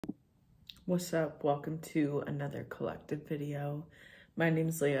What's up? Welcome to another collective video. My name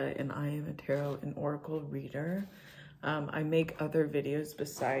is Leah and I am a tarot and oracle reader. I make other videos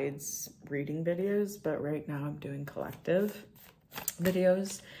besides reading videos, but right now I'm doing collective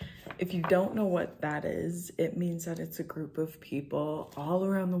videos. If you don't know what that is, it means that it's a group of people all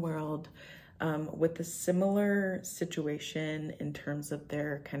around the world with a similar situation in terms of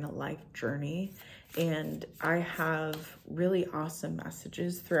their kind of life journey. And I have really awesome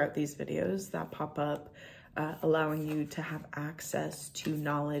messages throughout these videos that pop up, allowing you to have access to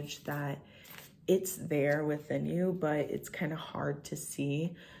knowledge that it's there within you, but it's kind of hard to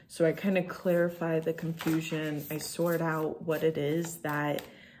see. So I kind of clarify the confusion. I sort out what it is that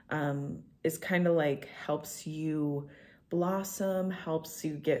is kind of like helps you blossom, helps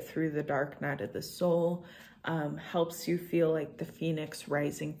you get through the dark night of the soul, helps you feel like the phoenix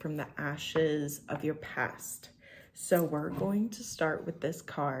rising from the ashes of your past. So we're going to start with this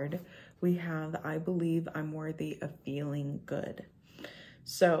card. We have, I believe I'm worthy of feeling good.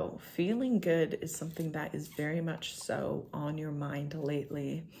 So feeling good is something that is very much so on your mind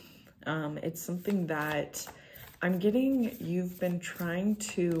lately. It's something that I'm getting you've been trying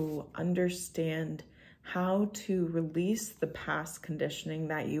to understand how to release the past conditioning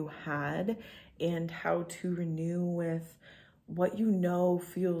that you had and how to renew with what you know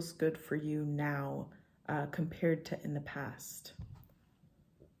feels good for you now compared to in the past.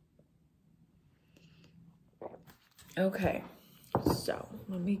 Okay, so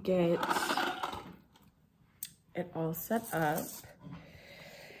let me get it all set up.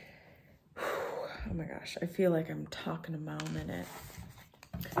 Oh my gosh, I feel like I'm talking a mile a minute.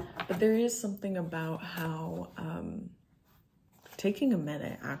 But there is something about how taking a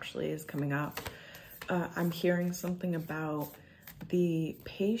minute actually is coming up. I'm hearing something about the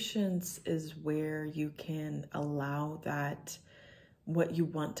patience is where you can allow that what you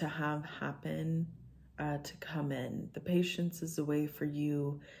want to have happen to come in. The patience is a way for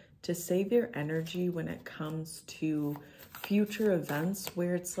you to save your energy when it comes to future events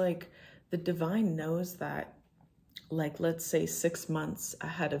where it's like the divine knows that, like, let's say 6 months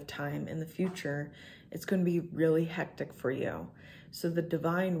ahead of time in the future, it's going to be really hectic for you. So the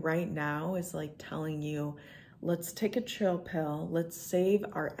divine right now is like telling you, let's take a chill pill. Let's save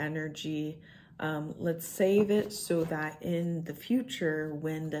our energy. Let's save it so that in the future,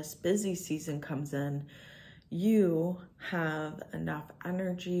 when this busy season comes in, you have enough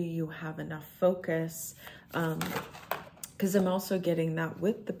energy, you have enough focus. Because I'm also getting that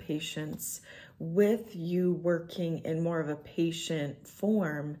with the patience, with you working in more of a patient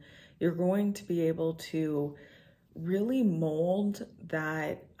form, you're going to be able to really mold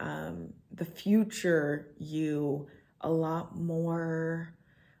that the future you a lot more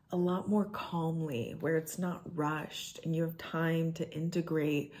calmly, where it's not rushed and you have time to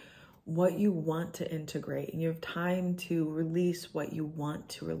integrate what you want to integrate and you have time to release what you want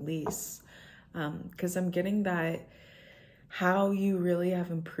to release. Because I'm getting that how you really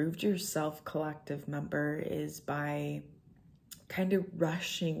have improved yourself, collective member, is by kind of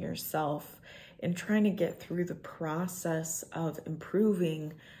rushing yourself and trying to get through the process of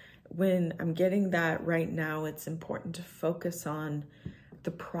improving. When I'm getting that right now, it's important to focus on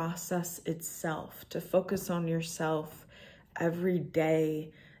the process itself, to focus on yourself every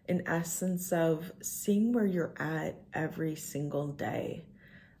day, in essence of seeing where you're at every single day.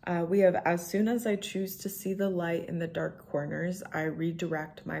 We have, as soon as I choose to see the light in the dark corners, I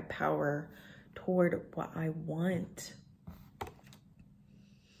redirect my power toward what I want.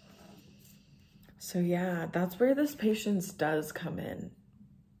 So yeah, that's where this patience does come in,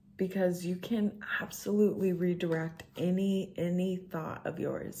 because you can absolutely redirect any thought of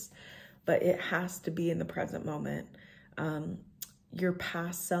yours, but it has to be in the present moment. Your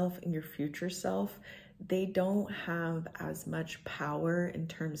past self and your future self, they don't have as much power in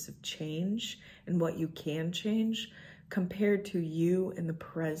terms of change and what you can change compared to you in the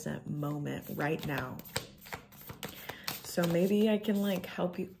present moment right now. So maybe I can like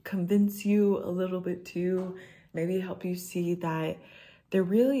help you, convince you a little bit too, maybe help you see that there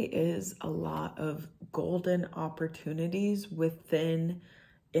really is a lot of golden opportunities within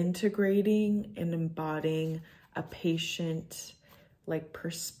integrating and embodying a patient like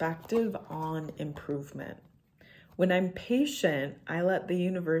perspective on improvement. When I'm patient, I let the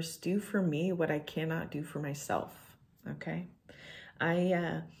universe do for me what I cannot do for myself. Okay.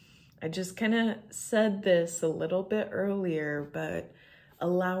 I just kind of said this a little bit earlier, but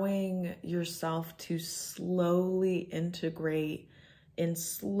allowing yourself to slowly integrate and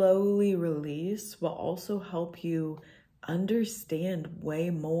slowly release will also help you understand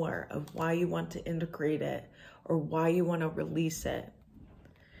way more of why you want to integrate it or why you want to release it.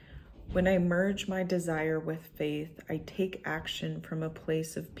 When I merge my desire with faith, I take action from a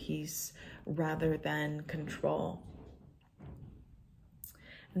place of peace rather than control.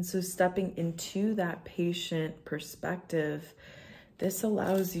 And so stepping into that patient perspective, this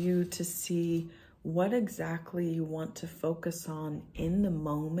allows you to see what exactly you want to focus on in the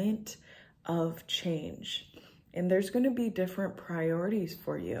moment of change. And there's going to be different priorities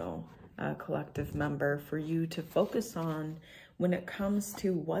for you, collective member, for you to focus on when it comes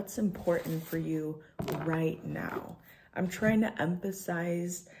to what's important for you right now. I'm trying to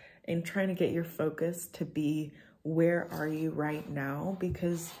emphasize and trying to get your focus to be, where are you right now?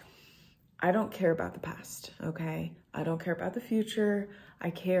 Because I don't care about the past, okay? I don't care about the future.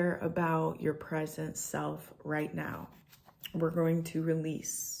 I care about your present self right now. We're going to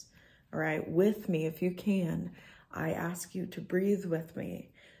release, all right? With me, if you can, I ask you to breathe with me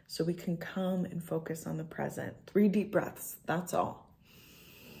so we can come and focus on the present. 3 deep breaths, that's all.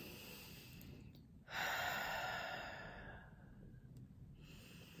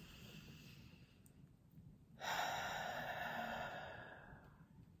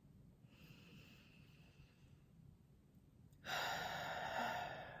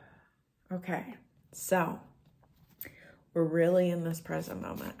 Okay, so we're really in this present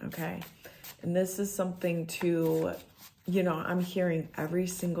moment, okay? And this is something to, you know, I'm hearing every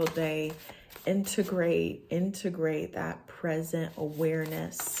single day, integrate that present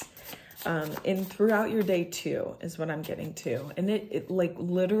awareness. And throughout your day too, is what I'm getting to. And it like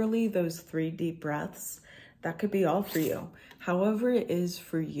literally those 3 deep breaths, that could be all for you. However it is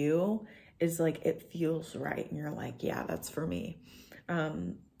for you, is like, it feels right. And you're like, yeah, that's for me.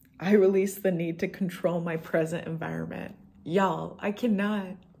 I release the need to control my present environment. Y'all, I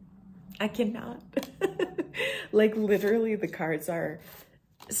cannot. Like literally the cards are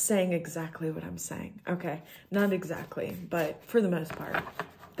saying exactly what I'm saying. Okay, not exactly, but for the most part,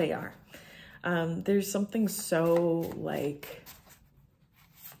 they are. There's something so like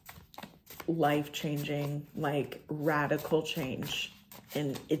life-changing, like radical change,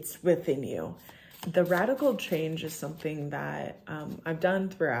 and it's within you. The radical change is something that I've done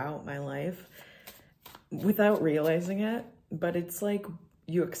throughout my life without realizing it, but it's like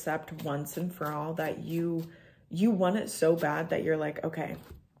you accept once and for all that you want it so bad that you're like, okay,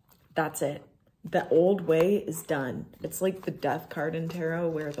 that's it. The old way is done. It's like the death card in tarot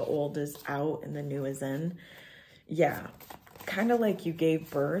where the old is out and the new is in. Yeah, kind of like you gave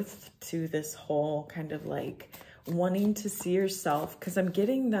birth to this whole kind of like wanting to see yourself, because I'm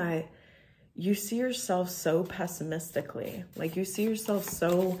getting that you see yourself so pessimistically. Like you see yourself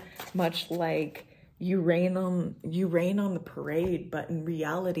so much like you rain on the parade, but in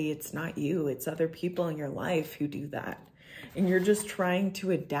reality, it's not you. It's other people in your life who do that. And you're just trying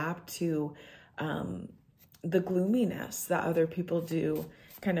to adapt to the gloominess that other people do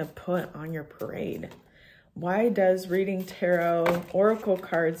kind of put on your parade. Why does reading tarot oracle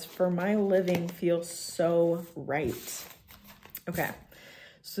cards for my living feel so right? Okay.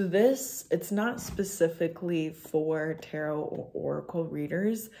 So this, it's not specifically for tarot or oracle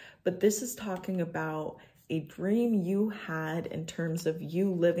readers, but this is talking about a dream you had in terms of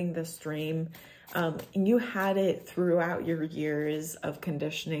you living this dream. And you had it throughout your years of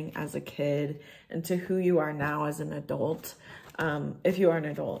conditioning as a kid and to who you are now as an adult. If you are an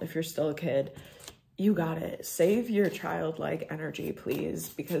adult, if you're still a kid, you got it. Save your childlike energy, please,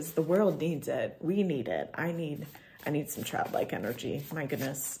 because the world needs it. We need it. I need some childlike energy, my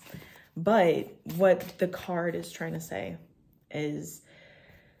goodness. But what the card is trying to say is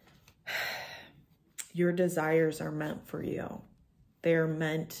your desires are meant for you. They're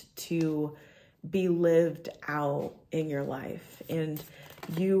meant to be lived out in your life. And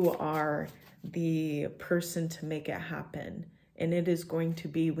you are the person to make it happen. And it is going to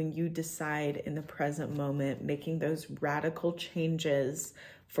be when you decide in the present moment, making those radical changes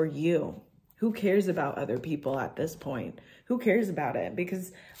for you. Who cares about other people at this point? Who cares about it?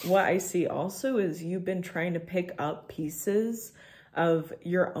 Because what I see also is you've been trying to pick up pieces of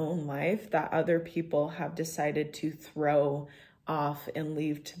your own life that other people have decided to throw off and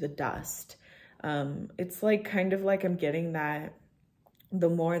leave to the dust. It's like kind of like I'm getting that the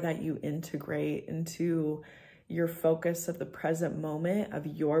more that you integrate into your focus of the present moment, of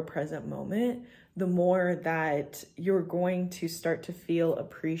your present moment, the more that you're going to start to feel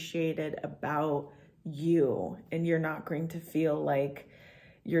appreciated about you, and you're not going to feel like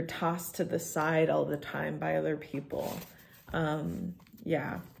you're tossed to the side all the time by other people.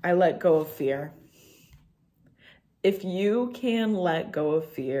 Yeah, I let go of fear. If you can let go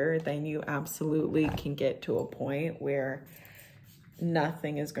of fear, then you absolutely can get to a point where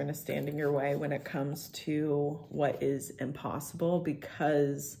nothing is going to stand in your way when it comes to what is impossible,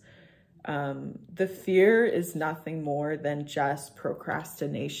 because The fear is nothing more than just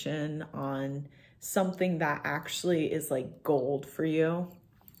procrastination on something that actually is like gold for you.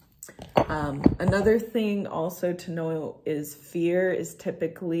 Another thing also to know is fear is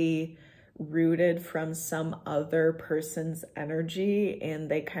typically rooted from some other person's energy, and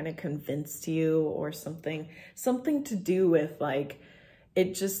they kind of convinced you or something to do with like,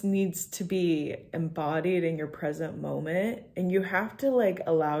 it just needs to be embodied in your present moment. And you have to like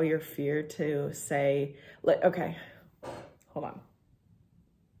allow your fear to say like, okay, hold on.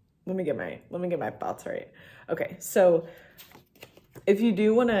 Let me get my thoughts right. Okay. So if you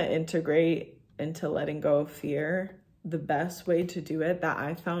do want to integrate into letting go of fear, the best way to do it that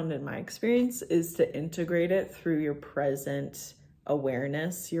I found in my experience is to integrate it through your present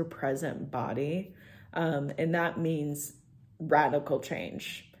awareness, your present body. And that means radical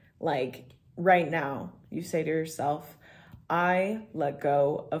change. Like right now, you say to yourself, I let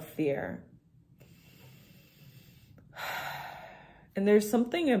go of fear. And there's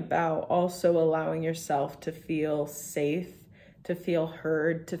something about also allowing yourself to feel safe, to feel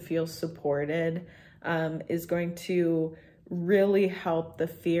heard, to feel supported, is going to really help the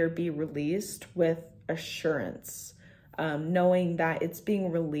fear be released with assurance. Knowing that it's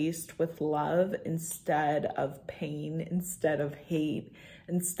being released with love instead of pain, instead of hate,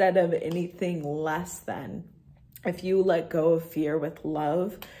 instead of anything less than. If you let go of fear with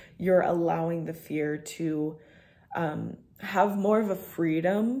love, you're allowing the fear to have more of a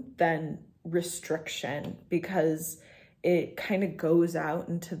freedom than restriction, because it kind of goes out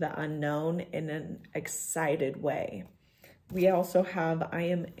into the unknown in an excited way. We also have, I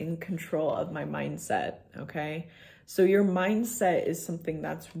am in control of my mindset, okay? So your mindset is something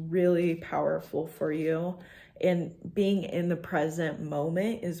that's really powerful for you. And being in the present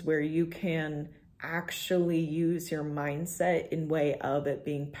moment is where you can actually use your mindset in way of it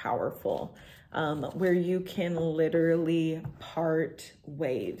being powerful. Where you can literally part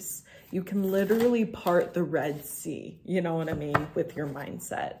waves. You can literally part the Red Sea, you know what I mean, with your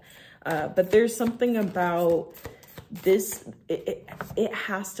mindset. But there's something about this, it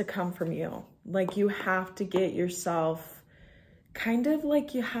has to come from you. Like you have to get yourself, kind of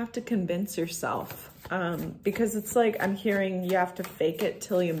like you have to convince yourself. Because it's like, I'm hearing you have to fake it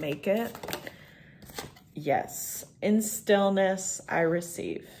till you make it. Yes, in stillness, I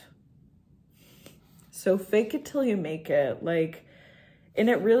receive. So fake it till you make it, like, and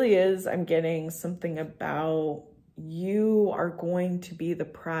it really is, I'm getting something about you are going to be the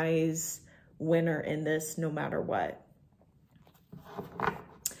prize winner in this no matter what.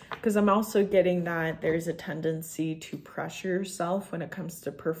 Because I'm also getting that there's a tendency to pressure yourself when it comes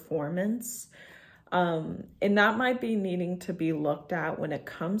to performance. And that might be needing to be looked at when it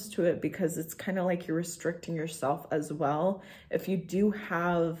comes to it, because it's kind of like you're restricting yourself as well. If you do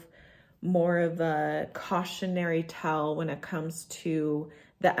have more of a cautionary tale when it comes to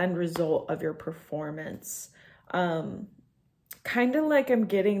the end result of your performance. Kind of like I'm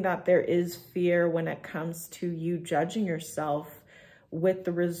getting that there is fear when it comes to you judging yourself with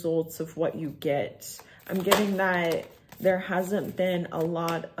the results of what you get. I'm getting that there hasn't been a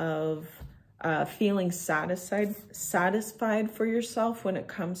lot of feeling satisfied for yourself when it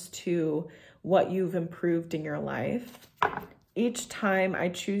comes to what you've improved in your life. Each time I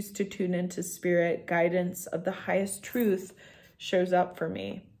choose to tune into spirit, guidance of the highest truth shows up for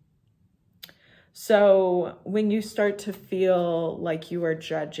me. So when you start to feel like you are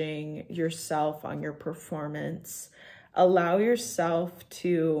judging yourself on your performance, allow yourself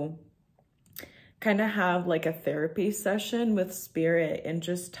to kind of have like a therapy session with spirit and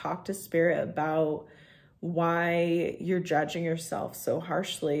just talk to spirit about why you're judging yourself so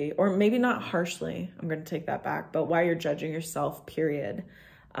harshly, or maybe not harshly, I'm going to take that back, but why you're judging yourself, period.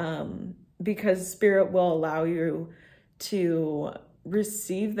 Because spirit will allow you to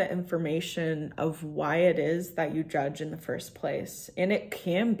receive the information of why it is that you judge in the first place. And it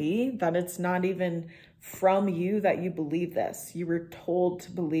can be that it's not even from you that you believe this. You were told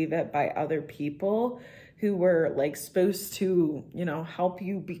to believe it by other people who were like supposed to, you know, help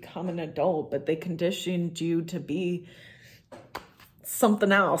you become an adult, but they conditioned you to be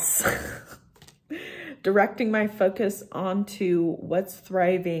something else. Directing my focus onto what's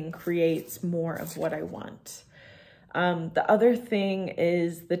thriving creates more of what I want. The other thing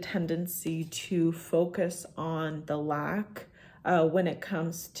is the tendency to focus on the lack when it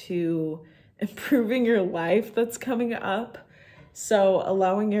comes to improving your life that's coming up. So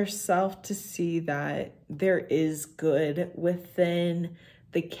allowing yourself to see that there is good within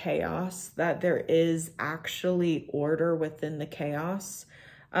the chaos, that there is actually order within the chaos,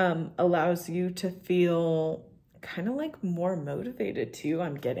 allows you to feel kind of like more motivated too,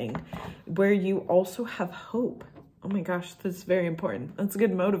 I'm getting, where you also have hope. Oh my gosh, this is very important. That's a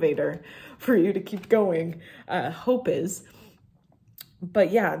good motivator for you to keep going. Hope is.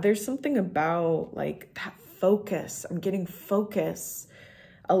 But yeah, there's something about like that focus. I'm getting focus,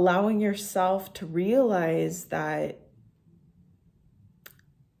 allowing yourself to realize that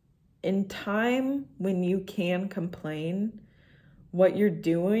in time when you can complain, what you're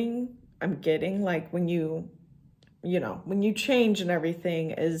doing, I'm getting like when you change and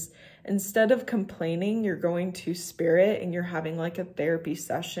everything is, instead of complaining, you're going to spirit and you're having like a therapy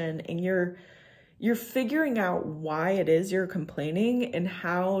session and you're figuring out why it is you're complaining and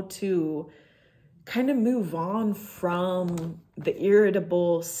how to kind of move on from the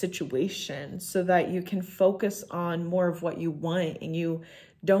irritable situation so that you can focus on more of what you want, and you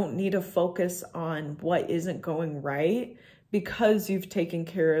don't need to focus on what isn't going right because you've taken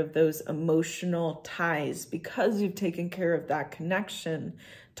care of those emotional ties, because you've taken care of that connection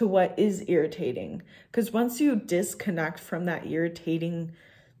to what is irritating. Because once you disconnect from that irritating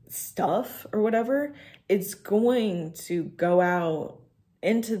stuff or whatever, it's going to go out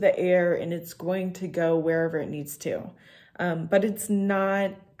into the air and it's going to go wherever it needs to. But it's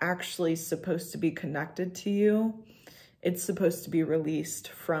not actually supposed to be connected to you. It's supposed to be released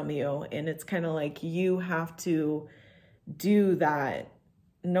from you. And it's kind of like you have to do that.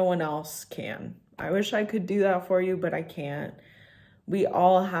 No one else can. I wish I could do that for you, but I can't. We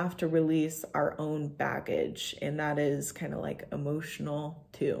all have to release our own baggage, and that is kind of like emotional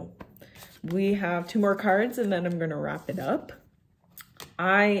too. We have 2 more cards and then I'm going to wrap it up.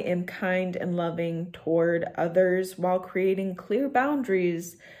 I am kind and loving toward others while creating clear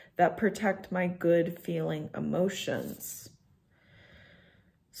boundaries that protect my good feeling emotions.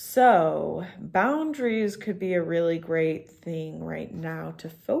 So boundaries could be a really great thing right now to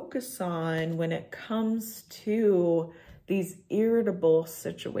focus on when it comes to these irritable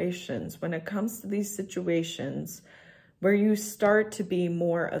situations, when it comes to these situations where you start to be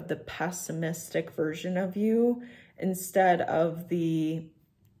more of the pessimistic version of you instead of the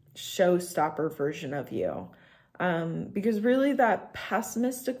showstopper version of you. Because really that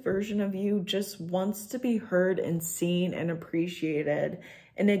pessimistic version of you just wants to be heard and seen and appreciated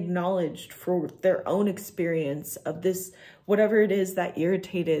and acknowledged for their own experience of this, whatever it is that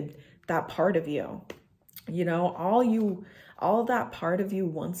irritated that part of you. You know, all that part of you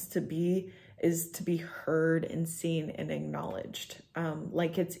wants to be is to be heard and seen and acknowledged.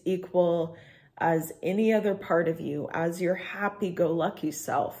 Like it's equal as any other part of you, as your happy-go-lucky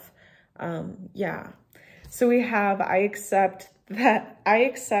self. Yeah. So we have, I accept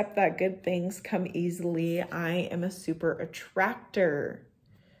that good things come easily. I am a super attractor.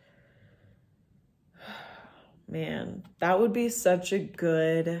 Man, that would be such a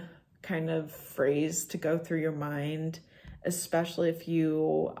good kind of phrase to go through your mind, especially if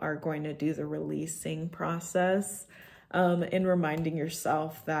you are going to do the releasing process, and reminding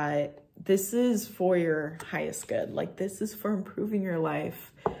yourself that this is for your highest good. Like this is for improving your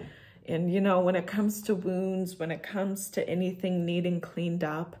life. And, you know, when it comes to wounds, when it comes to anything needing cleaned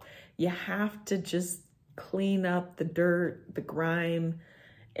up, you have to just clean up the dirt, the grime,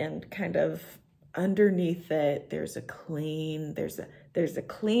 and kind of underneath it, there's a clean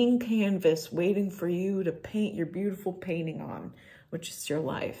canvas waiting for you to paint your beautiful painting on, which is your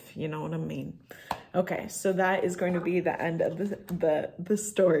life. You know what I mean? Okay, so that is going to be the end of the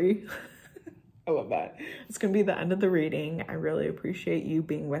story. I love that. It's going to be the end of the reading. I really appreciate you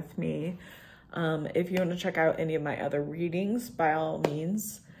being with me. If you want to check out any of my other readings, by all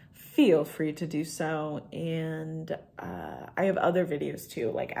means, feel free to do so. And I have other videos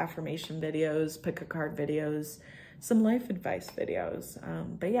too, like affirmation videos, pick a card videos, some life advice videos.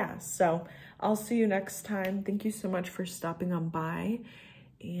 But yeah, so I'll see you next time. Thank you so much for stopping on by.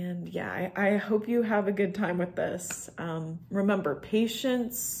 And yeah, I hope you have a good time with this. Remember,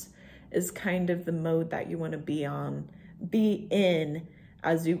 patience is kind of the mode that you want to be in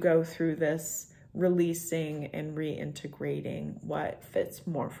as you go through this releasing and reintegrating what fits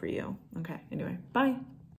more for you. Okay, anyway, bye.